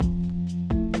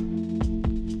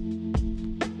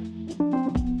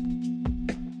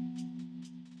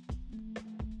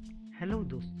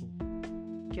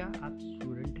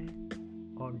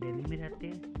रहते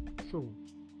हैं।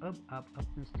 अब आप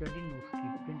अपने स्टडी नोट्स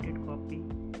की प्रिंटेड कॉपी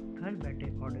घर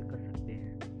बैठे ऑर्डर कर सकते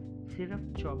हैं।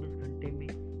 सिर्फ 24 घंटे में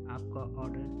आपका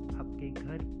ऑर्डर आपके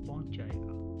घर पहुंच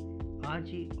जाएगा। आज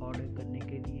ही ऑर्डर करने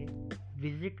के लिए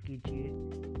विजिट कीजिए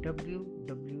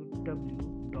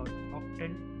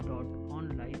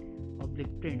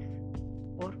www.octan.online/prints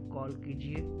और कॉल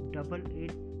कीजिए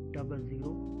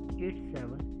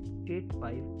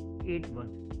 8800878581।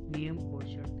 नियम और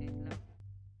शर्तें लागू।